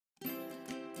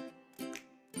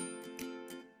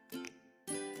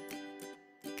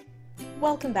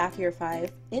Welcome back, Year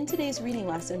 5. In today's reading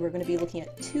lesson, we're going to be looking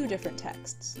at two different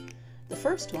texts. The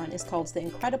first one is called The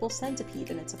Incredible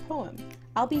Centipede, and it's a poem.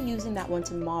 I'll be using that one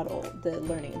to model the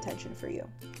learning intention for you.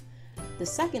 The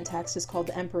second text is called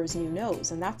The Emperor's New Nose,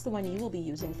 and that's the one you will be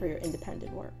using for your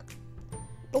independent work.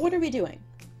 But what are we doing?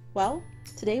 Well,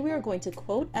 today we are going to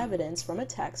quote evidence from a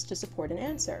text to support an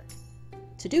answer.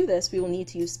 To do this, we will need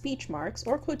to use speech marks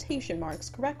or quotation marks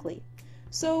correctly.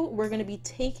 So we're going to be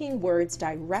taking words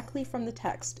directly from the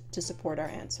text to support our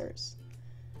answers.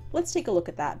 Let's take a look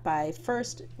at that by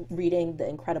first reading The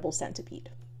Incredible Centipede.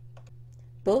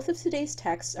 Both of today's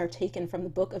texts are taken from the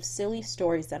book of silly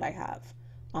stories that I have.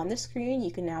 On the screen,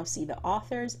 you can now see the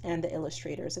authors and the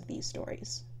illustrators of these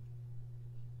stories.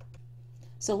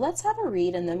 So let's have a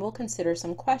read, and then we'll consider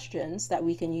some questions that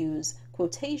we can use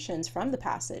quotations from the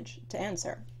passage to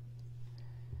answer.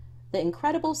 The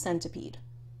Incredible Centipede.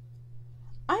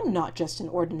 I'm not just an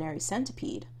ordinary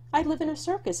centipede. I live in a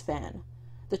circus van.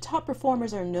 The top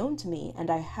performers are known to me, and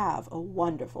I have a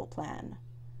wonderful plan.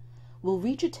 We'll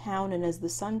reach a town, and as the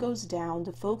sun goes down,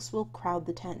 the folks will crowd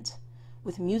the tent.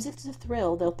 With music to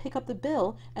thrill, they'll pick up the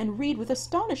bill and read with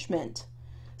astonishment.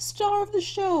 Star of the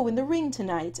show in the ring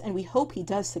tonight, and we hope he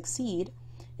does succeed,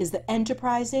 is the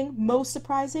enterprising, most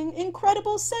surprising,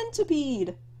 incredible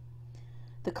centipede.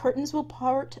 The curtains will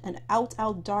part, and out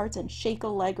I'll dart and shake a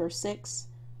leg or six.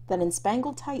 Then in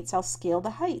spangled tights I'll scale the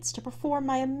heights to perform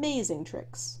my amazing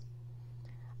tricks.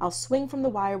 I'll swing from the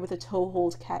wire with a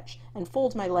toe-hold catch and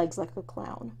fold my legs like a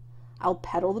clown. I'll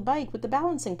pedal the bike with the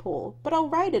balancing pole, but I'll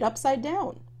ride it upside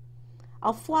down.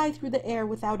 I'll fly through the air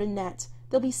without a net.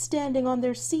 They'll be standing on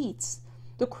their seats.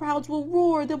 The crowds will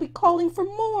roar. They'll be calling for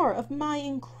more of my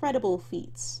incredible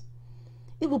feats.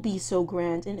 It will be so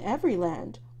grand in every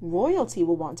land. Royalty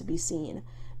will want to be seen,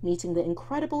 meeting the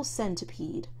incredible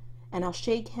centipede. And I'll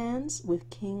shake hands with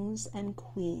kings and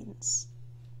queens.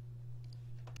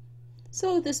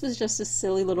 So this was just a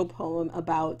silly little poem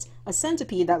about a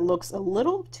centipede that looks a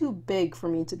little too big for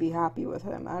me to be happy with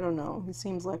him. I don't know. He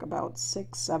seems like about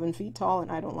 6-7 feet tall,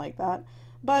 and I don't like that.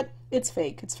 But it's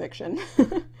fake. It's fiction.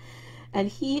 And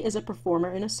he is a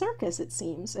performer in a circus, it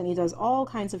seems, and he does all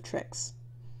kinds of tricks.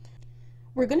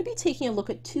 We're going to be taking a look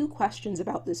at two questions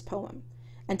about this poem.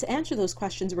 And to answer those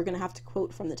questions, we're going to have to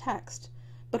quote from the text.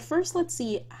 But first, let's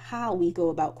see how we go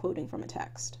about quoting from a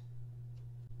text.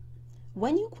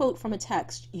 When you quote from a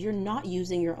text, you're not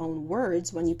using your own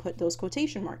words when you put those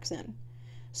quotation marks in.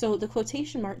 So the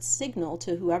quotation marks signal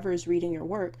to whoever is reading your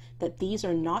work that these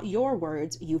are not your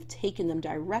words, you've taken them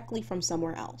directly from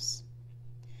somewhere else.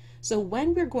 So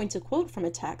when we're going to quote from a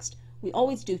text, we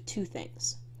always do two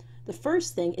things. The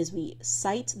first thing is we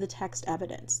cite the text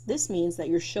evidence. This means that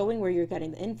you're showing where you're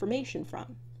getting the information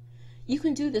from. You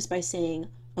can do this by saying,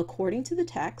 according to the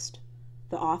text,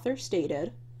 the author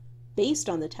stated, based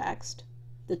on the text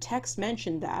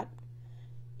mentioned that,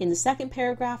 in the second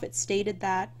paragraph it stated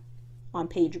that, on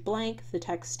page blank the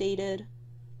text stated,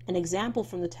 an example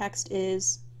from the text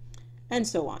is, and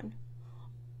so on.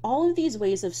 All of these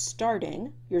ways of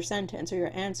starting your sentence or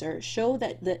your answer show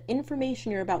that the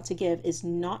information you're about to give is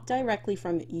not directly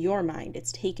from your mind,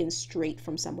 it's taken straight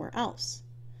from somewhere else.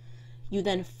 You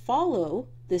then follow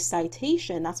this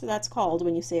citation, that's what that's called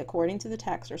when you say according to the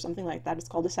text or something like that, it's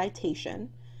called a citation.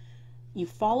 You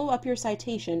follow up your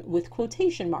citation with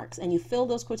quotation marks, and you fill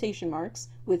those quotation marks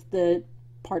with the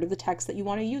part of the text that you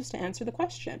want to use to answer the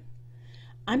question.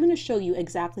 I'm going to show you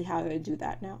exactly how to do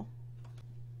that now.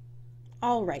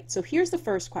 Alright, so here's the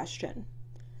first question.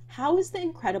 How is the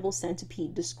incredible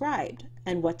centipede described,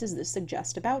 and what does this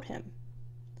suggest about him?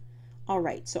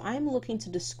 Alright, so I'm looking to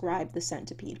describe the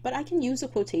centipede, but I can use a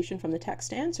quotation from the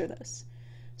text to answer this.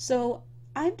 So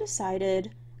I've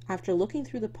decided, after looking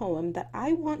through the poem, that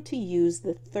I want to use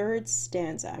the third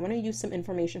stanza. I want to use some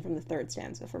information from the third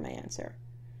stanza for my answer.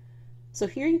 So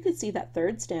here you can see that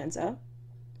third stanza,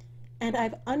 and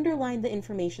I've underlined the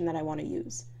information that I want to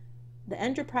use. The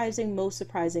enterprising, most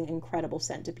surprising, incredible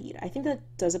centipede. I think that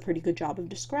does a pretty good job of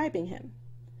describing him.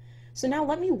 So now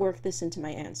let me work this into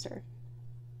my answer.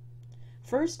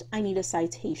 First, I need a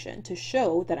citation to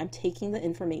show that I'm taking the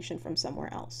information from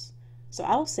somewhere else. So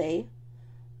I'll say,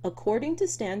 according to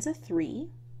stanza 3,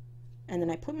 and then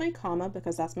I put my comma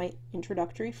because that's my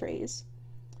introductory phrase,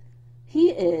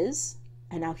 he is,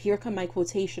 and now here come my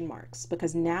quotation marks,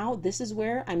 because now this is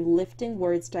where I'm lifting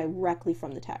words directly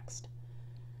from the text.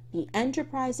 The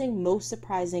enterprising, most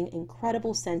surprising,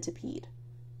 incredible centipede,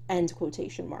 end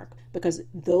quotation mark, because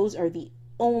those are the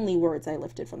only words I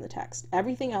lifted from the text.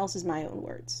 Everything else is my own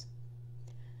words.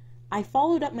 I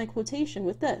followed up my quotation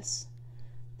with this.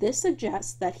 This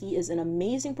suggests that he is an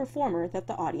amazing performer that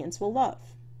the audience will love.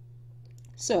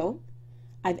 So,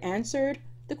 I've answered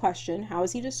the question, how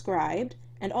is he described,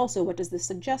 and also what does this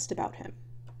suggest about him?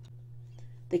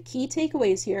 The key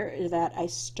takeaways here is that I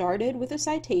started with a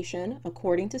citation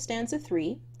according to stanza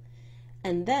 3,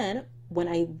 and then when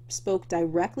I spoke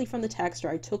directly from the text, or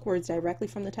I took words directly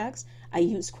from the text, I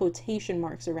used quotation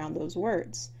marks around those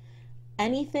words.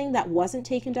 Anything that wasn't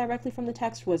taken directly from the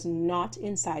text was not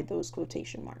inside those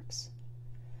quotation marks.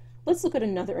 Let's look at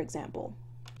another example.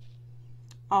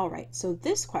 All right, so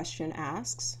this question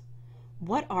asks,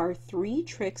 what are 3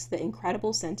 tricks the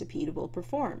incredible centipede will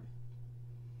perform?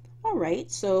 All right,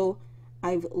 so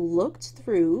I've looked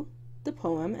through the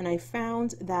poem and I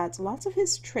found that lots of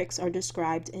his tricks are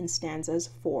described in stanzas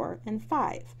 4 and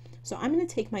 5. So I'm going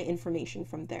to take my information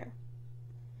from there.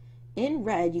 In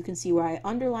red, you can see where I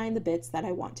underline the bits that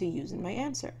I want to use in my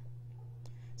answer.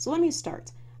 So let me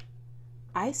start.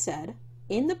 I said,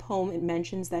 in the poem it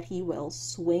mentions that he will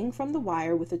swing from the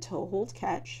wire with a toe-hold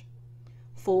catch,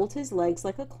 fold his legs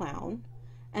like a clown,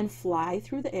 and fly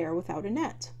through the air without a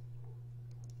net.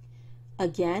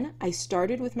 Again, I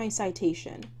started with my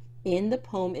citation. In the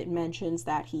poem it mentions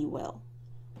that he will.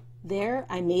 There,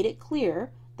 I made it clear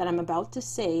that I'm about to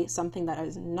say something that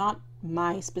is not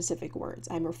my specific words.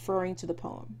 I'm referring to the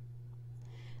poem.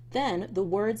 Then, the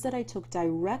words that I took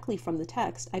directly from the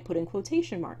text, I put in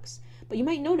quotation marks. But you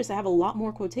might notice I have a lot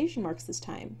more quotation marks this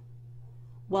time.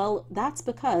 Well, that's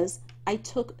because I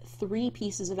took 3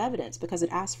 pieces of evidence because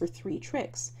it asked for 3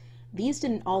 tricks. These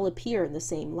didn't all appear in the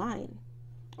same line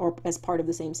or as part of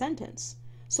the same sentence.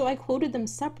 So I quoted them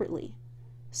separately.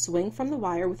 Swing from the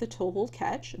wire with a toe-hold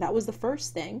catch, that was the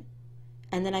first thing.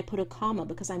 And then I put a comma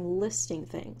because I'm listing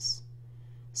things.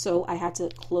 So I had to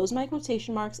close my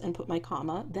quotation marks and put my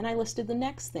comma. Then I listed the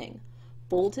next thing.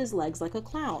 Fold his legs like a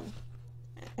clown.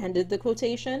 Ended the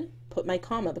quotation, put my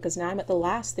comma because now I'm at the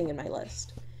last thing in my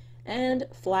list. And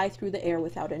fly through the air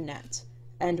without a net.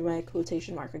 End my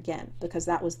quotation mark again because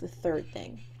that was the third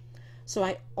thing. So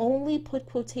I only put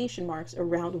quotation marks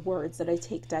around words that I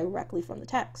take directly from the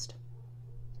text.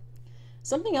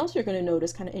 Something else you're going to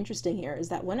notice kind of interesting here is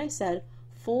that when I said,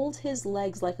 fold his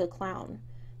legs like a clown,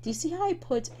 do you see how I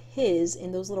put his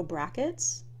in those little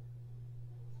brackets?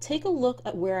 Take a look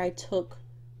at where I took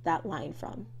that line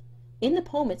from. In the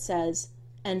poem it says,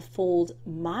 and fold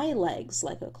my legs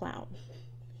like a clown.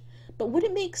 But would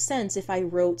it make sense if I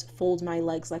wrote fold my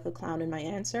legs like a clown in my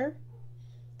answer?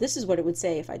 This is what it would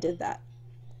say if I did that.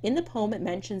 In the poem it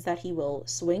mentions that he will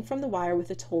swing from the wire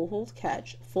with a toe-hold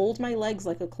catch, fold my legs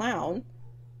like a clown.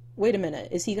 Wait a minute,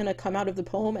 is he going to come out of the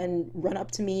poem and run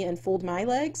up to me and fold my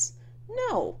legs?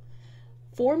 No.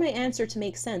 For my answer to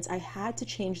make sense, I had to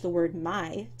change the word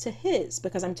my to his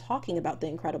because I'm talking about the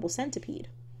incredible centipede.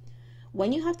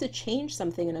 When you have to change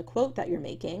something in a quote that you're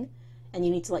making, and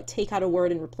you need to take out a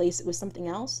word and replace it with something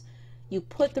else, you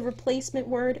put the replacement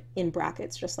word in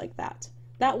brackets just like that.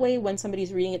 That way, when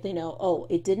somebody's reading it, they know, oh,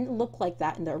 it didn't look like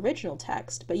that in the original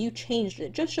text, but you changed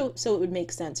it just so it would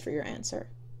make sense for your answer.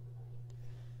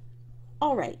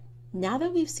 All right, now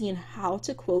that we've seen how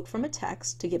to quote from a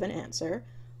text to give an answer,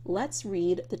 let's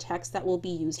read the text that will be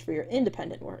used for your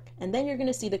independent work, and then you're going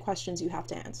to see the questions you have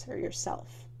to answer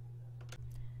yourself.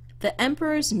 The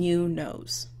Emperor's New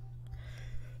Nose.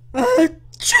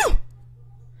 Achoo!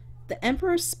 The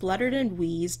Emperor spluttered and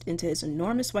wheezed into his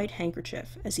enormous white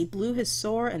handkerchief as he blew his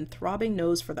sore and throbbing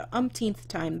nose for the umpteenth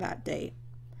time that day.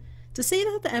 To say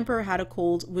that the Emperor had a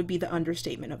cold would be the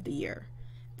understatement of the year.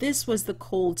 This was the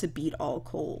cold to beat all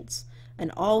colds.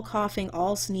 An all coughing,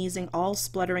 all sneezing, all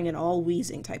spluttering, and all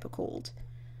wheezing type of cold.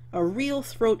 A real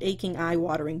throat-aching,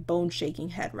 eye-watering, bone-shaking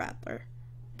head rattler.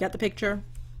 Get the picture?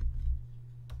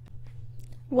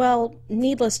 Well,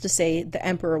 needless to say, the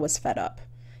Emperor was fed up.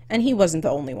 And he wasn't the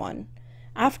only one.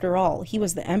 After all, he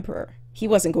was the Emperor. He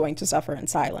wasn't going to suffer in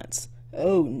silence.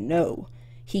 Oh, no.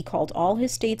 He called all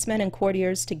his statesmen and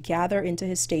courtiers to gather into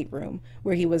his stateroom,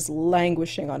 where he was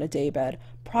languishing on a daybed,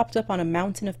 propped up on a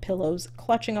mountain of pillows,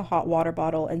 clutching a hot water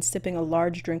bottle and sipping a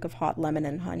large drink of hot lemon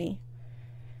and honey.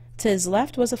 To his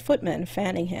left was a footman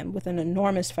fanning him with an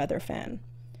enormous feather fan.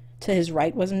 To his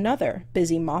right was another,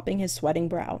 busy mopping his sweating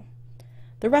brow.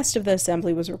 The rest of the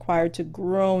assembly was required to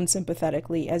groan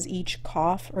sympathetically as each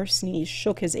cough or sneeze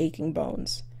shook his aching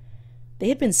bones. They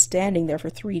had been standing there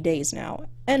for 3 days now,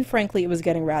 and frankly it was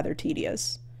getting rather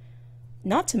tedious.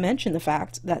 Not to mention the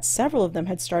fact that several of them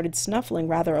had started snuffling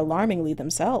rather alarmingly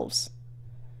themselves.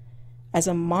 As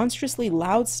a monstrously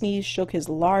loud sneeze shook his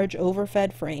large,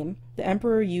 overfed frame, the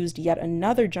Emperor used yet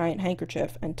another giant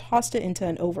handkerchief and tossed it into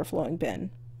an overflowing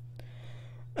bin.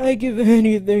 "I give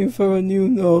anything for a new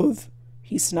nose,"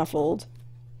 he snuffled.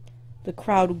 The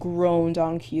crowd groaned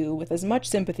on cue with as much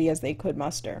sympathy as they could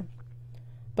muster.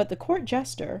 But the court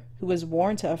jester, who was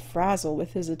worn to a frazzle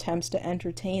with his attempts to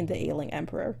entertain the ailing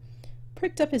emperor,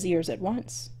 pricked up his ears at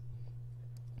once.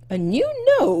 "A new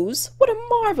nose? What a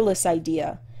marvelous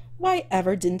idea! Why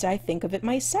ever didn't I think of it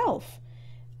myself?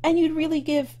 And you'd really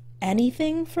give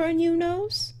anything for a new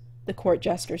nose?" the court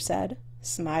jester said,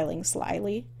 smiling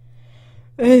slyly.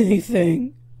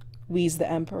 "Anything," wheezed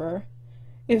the emperor.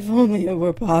 "If only it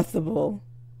were possible."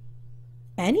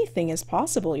 "Anything is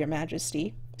possible, your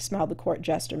majesty," smiled the court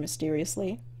jester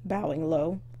mysteriously, bowing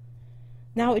low.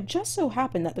 Now it just so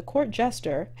happened that the court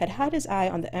jester had had his eye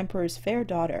on the emperor's fair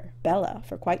daughter, Bella,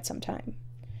 for quite some time.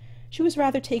 She was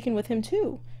rather taken with him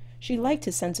too. She liked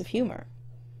his sense of humor.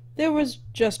 There was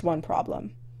just one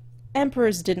problem.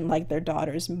 Emperors didn't like their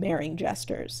daughters marrying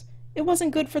jesters. It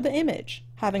wasn't good for the image,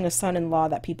 having a son-in-law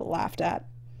that people laughed at.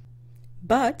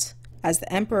 But, as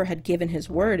the emperor had given his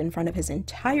word in front of his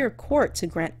entire court to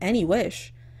grant any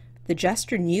wish, the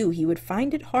jester knew he would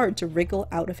find it hard to wriggle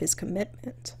out of his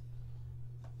commitment.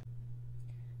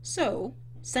 So,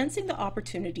 sensing the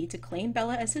opportunity to claim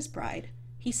Bella as his bride,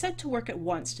 he set to work at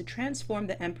once to transform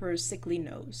the emperor's sickly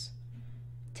nose.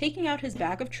 Taking out his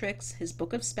bag of tricks, his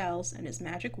book of spells, and his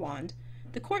magic wand,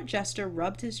 the court jester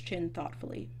rubbed his chin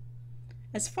thoughtfully.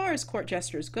 As far as court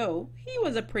jesters go, he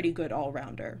was a pretty good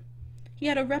all-rounder. He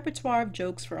had a repertoire of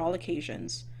jokes for all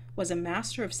occasions, was a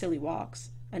master of silly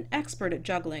walks, an expert at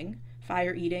juggling,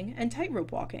 fire-eating, and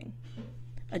tightrope walking,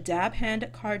 a dab hand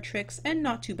at card tricks, and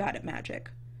not too bad at magic.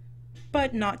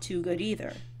 But not too good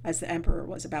either, as the emperor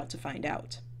was about to find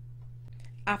out.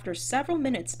 After several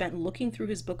minutes spent looking through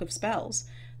his book of spells,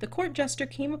 the court jester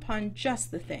came upon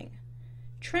just the thing.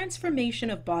 Transformation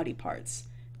of body parts.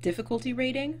 Difficulty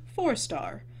rating,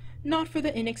 4-star. Not for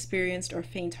the inexperienced or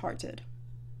faint-hearted.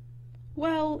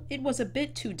 Well, it was a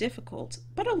bit too difficult,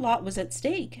 but a lot was at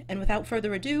stake, and without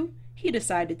further ado, he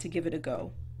decided to give it a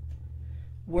go.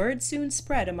 Word soon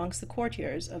spread amongst the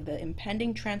courtiers of the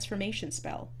impending transformation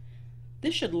spell.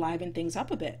 This should liven things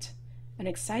up a bit. An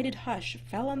excited hush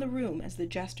fell on the room as the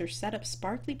jester set up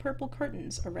sparkly purple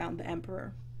curtains around the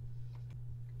emperor.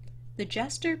 The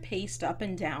jester paced up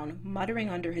and down, muttering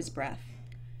under his breath.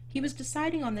 He was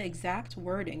deciding on the exact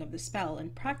wording of the spell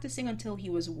and practicing until he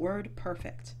was word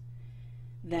perfect.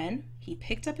 Then he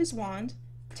picked up his wand,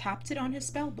 tapped it on his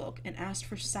spell book, and asked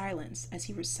for silence as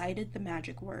he recited the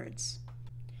magic words.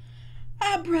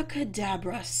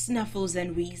 "Abracadabra, snuffles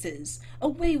and wheezes,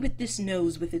 away with this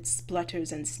nose with its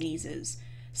splutters and sneezes.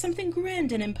 Something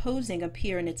grand and imposing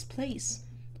appear in its place,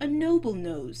 a noble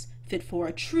nose, fit for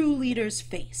a true leader's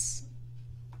face."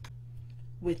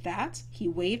 With that, he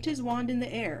waved his wand in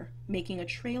the air, making a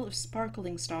trail of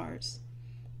sparkling stars.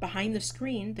 Behind the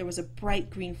screen, there was a bright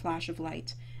green flash of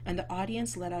light, and the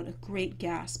audience let out a great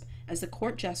gasp as the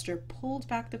court jester pulled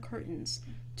back the curtains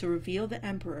to reveal the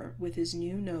emperor with his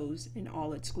new nose in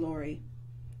all its glory.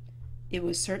 It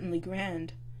was certainly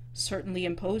grand, certainly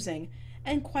imposing,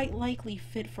 and quite likely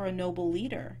fit for a noble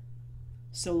leader,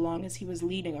 so long as he was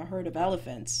leading a herd of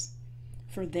elephants.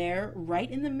 For there, right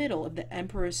in the middle of the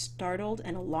emperor's startled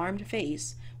and alarmed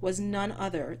face, was none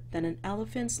other than an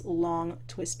elephant's long,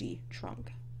 twisty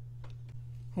trunk.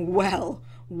 Well,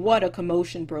 what a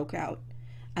commotion broke out.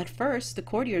 At first, the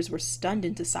courtiers were stunned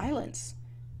into silence.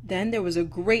 Then there was a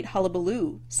great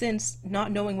hullabaloo, since,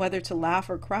 not knowing whether to laugh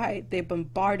or cry, they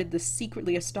bombarded the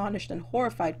secretly astonished and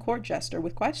horrified court jester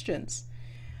with questions.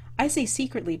 I say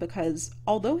secretly because,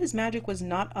 although his magic was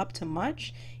not up to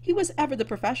much, he was ever the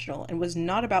professional and was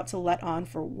not about to let on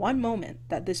for one moment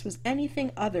that this was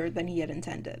anything other than he had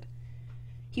intended.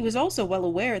 He was also well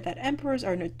aware that emperors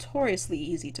are notoriously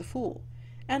easy to fool,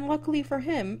 and luckily for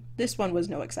him, this one was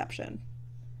no exception.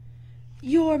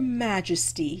 "Your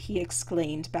Majesty," he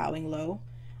exclaimed, bowing low,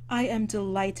 "I am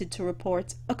delighted to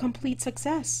report a complete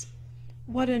success.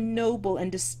 What a noble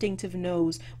and distinctive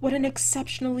nose! What an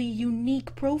exceptionally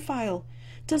unique profile!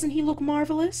 Doesn't he look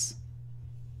marvelous?"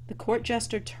 The court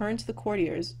jester turned to the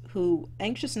courtiers, who,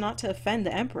 anxious not to offend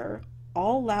the emperor,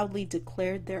 all loudly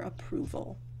declared their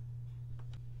approval.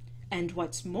 "And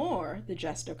what's more," the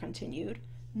jester continued,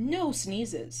 "no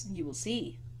sneezes, you will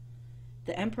see."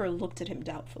 The emperor looked at him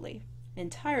doubtfully,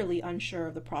 entirely unsure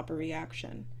of the proper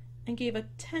reaction, and gave a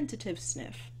tentative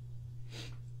sniff.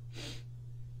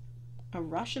 A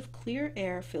rush of clear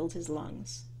air filled his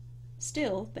lungs.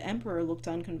 Still, the emperor looked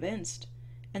unconvinced,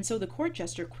 and so the court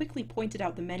jester quickly pointed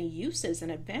out the many uses and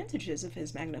advantages of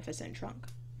his magnificent trunk.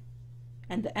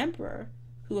 And the emperor,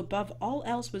 who above all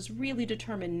else was really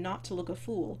determined not to look a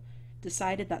fool,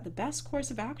 decided that the best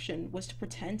course of action was to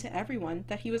pretend to everyone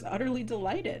that he was utterly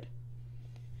delighted.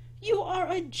 "You are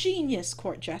a genius,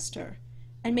 court jester,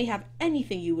 and may have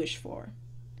anything you wish for,"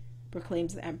 proclaimed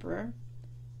the emperor.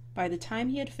 By the time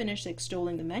he had finished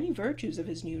extolling the many virtues of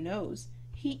his new nose,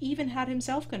 he even had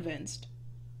himself convinced.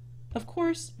 Of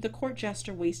course, the court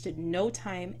jester wasted no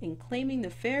time in claiming the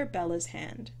fair Bella's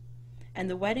hand, and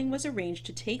the wedding was arranged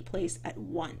to take place at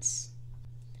once.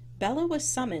 Bella was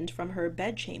summoned from her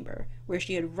bedchamber, where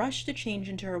she had rushed to change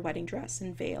into her wedding dress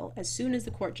and veil as soon as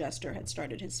the court jester had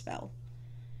started his spell.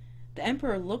 The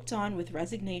emperor looked on with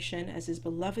resignation as his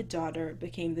beloved daughter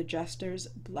became the jester's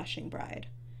blushing bride.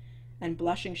 And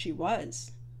blushing she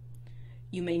was.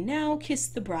 "You may now kiss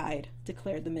the bride,"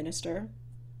 declared the minister.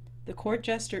 The court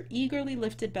jester eagerly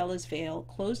lifted Bella's veil,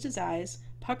 closed his eyes,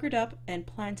 puckered up, and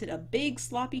planted a big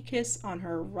sloppy kiss on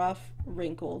her rough,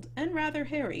 wrinkled, and rather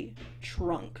hairy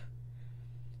trunk.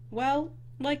 Well,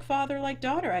 like father, like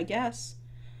daughter, I guess.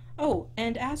 Oh,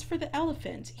 and as for the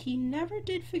elephant, he never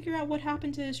did figure out what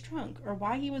happened to his trunk, or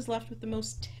why he was left with the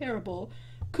most terrible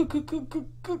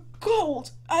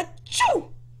cold.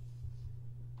 Achoo!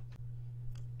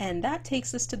 And that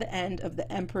takes us to the end of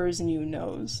the Emperor's new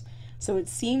nose. So it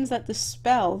seems that the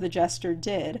spell the jester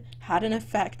did had an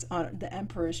effect on the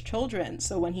Emperor's children.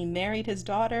 So when he married his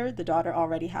daughter, the daughter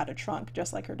already had a trunk,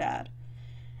 just like her dad.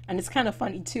 And it's kind of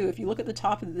funny too, if you look at the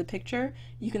top of the picture,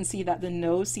 you can see that the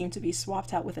nose seemed to be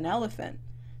swapped out with an elephant.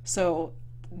 So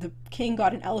the king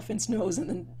got an elephant's nose and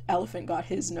the elephant got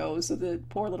his nose, so the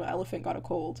poor little elephant got a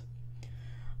cold.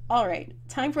 All right,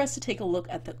 time for us to take a look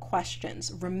at the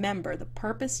questions. Remember, the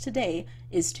purpose today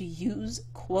is to use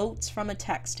quotes from a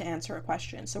text to answer a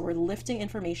question. So we're lifting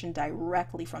information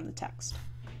directly from the text.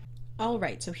 All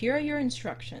right, so here are your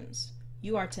instructions.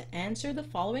 You are to answer the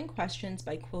following questions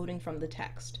by quoting from the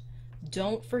text.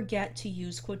 Don't forget to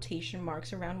use quotation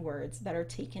marks around words that are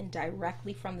taken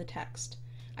directly from the text.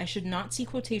 I should not see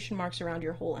quotation marks around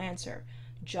your whole answer,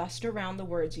 just around the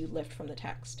words you lift from the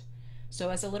text. So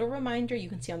as a little reminder, you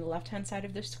can see on the left-hand side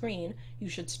of the screen, you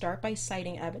should start by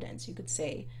citing evidence. You could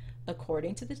say,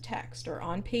 according to the text, or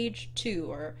on page 2,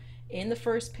 or in the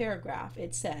first paragraph,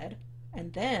 it said,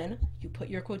 and then you put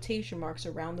your quotation marks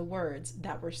around the words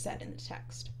that were said in the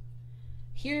text.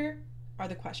 Here are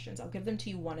the questions. I'll give them to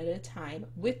you one at a time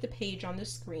with the page on the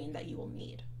screen that you will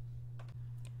need.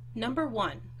 Number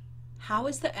 1, how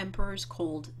is the emperor's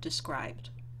cold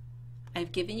described?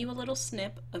 I've given you a little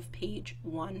snip of page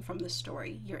 1 from the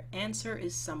story. Your answer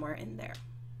is somewhere in there.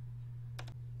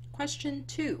 Question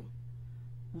 2.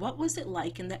 What was it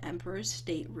like in the emperor's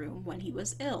stateroom when he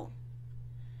was ill?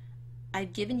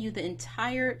 I've given you the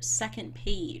entire second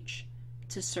page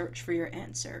to search for your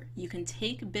answer. You can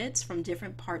take bits from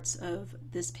different parts of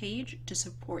this page to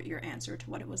support your answer to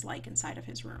what it was like inside of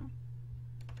his room.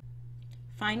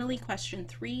 Finally, question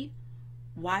 3.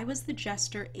 Why was the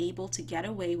jester able to get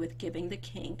away with giving the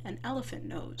king an elephant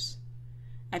nose?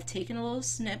 I've taken a little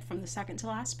snip from the second to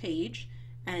last page,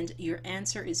 and your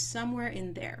answer is somewhere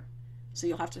in there. So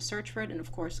you'll have to search for it and,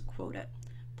 of course, quote it.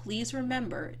 Please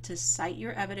remember to cite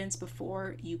your evidence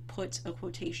before you put a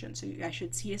quotation. So I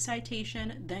should see a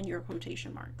citation, then your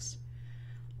quotation marks.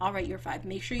 All right, year 5,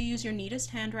 make sure you use your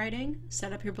neatest handwriting,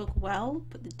 set up your book well,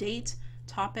 put the date,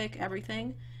 topic,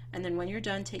 everything, and then when you're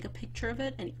done, take a picture of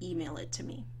it and email it to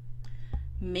me.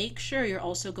 Make sure you're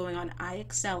also going on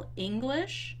IXL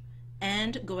English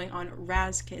and going on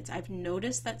RazKids. I've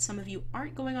noticed that some of you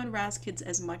aren't going on RazKids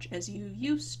as much as you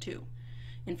used to.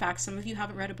 In fact, some of you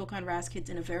haven't read a book on RazKids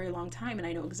in a very long time, and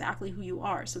I know exactly who you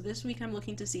are. So this week I'm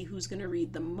looking to see who's going to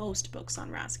read the most books on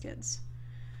RazKids.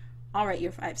 All right,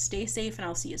 year 5, stay safe, and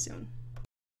I'll see you soon.